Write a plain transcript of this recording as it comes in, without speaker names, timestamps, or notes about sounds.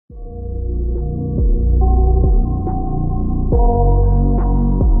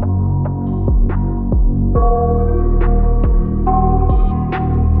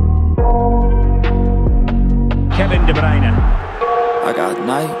I got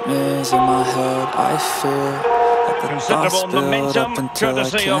nightmares in my head, I fear that the thoughts build up until I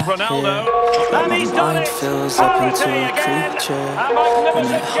can't hear, that my mind fills up into a creature, and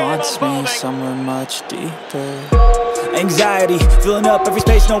it haunts me somewhere much deeper. Anxiety, filling up every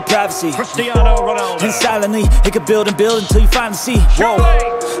space, no privacy. Cristiano Ronaldo. And silently, it could build and build until you finally see. Whoa,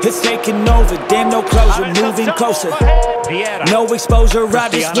 it's taking over, damn no closure, moving closer. No exposure, I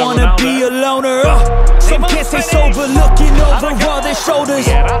just wanna be a loner. Some can't stay sober, looking over all their shoulders,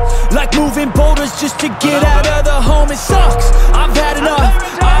 like moving boulders just to get out of the home. It sucks, I've had enough,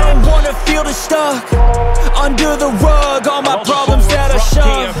 I don't wanna feel the stuck under the rug, all my problems that I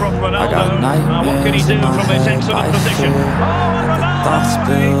shove. I got nightmares in my head, I fear that the thoughts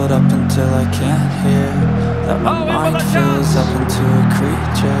build up until I can't hear, that my mind fills up into a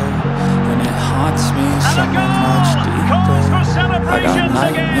creature, and it haunts me somewhere much deeper. I got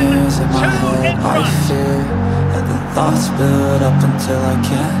nightmares in my head, I fear that the thoughts build up until I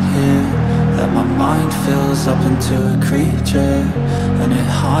can't hear, that my mind fills up into a creature, and it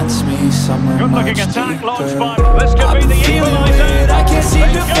haunts me somewhere much deeper. I've been feeling weird, I can't seem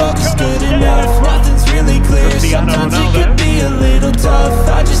to focus good enough, nothing's really clear, sometimes it could be a little tough.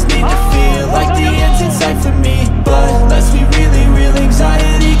 I just need to feel like the end's in sight for me, but let's be really real,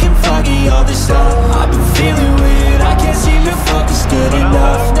 anxiety can foggy all this stuff. I've been feeling weird, I can't seem to focus good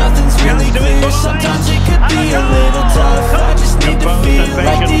enough, nothing's really clear, sometimes it could be a little tough. I just need to feel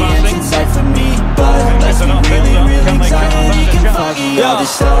like the end's in sight for me, but let's be really real, anxiety can foggy all this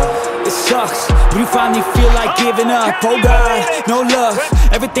stuff. It sucks when you finally feel like giving up. Oh God, no luck,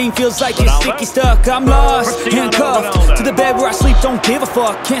 everything feels like it's sticky stuck. I'm lost, handcuffed to the bed where I sleep, don't give a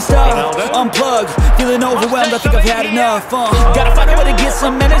fuck. Can't stop, unplugged, feeling overwhelmed, I think I've had enough. Gotta find a way to get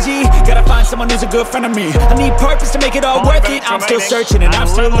some energy, gotta find someone who's a good friend of me. I need purpose to make it all worth it, I'm still searching and I'm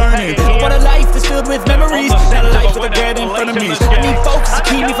still learning. I want a life that's filled with memories, not a life with a dead in front of me. I need focus to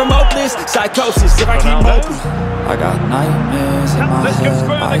keep me from hopeless psychosis if I keep hoping. I got nightmares in my head,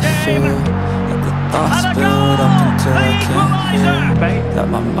 I fear that the thoughts build up until I can't hear, that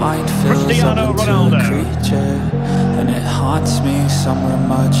my mind fills up into a creature, and it haunts me somewhere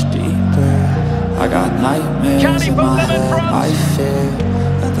much deeper. I got nightmares in my head, I fear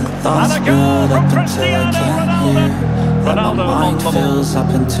that the thoughts build up until I can't hear, that my mind fills up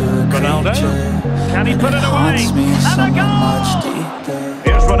into a creature, and it haunts me somewhere much deeper.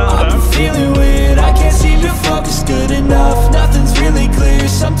 I've been feeling weird, I can't seem to focus good enough, nothing's really clear,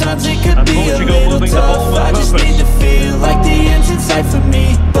 sometimes it could be a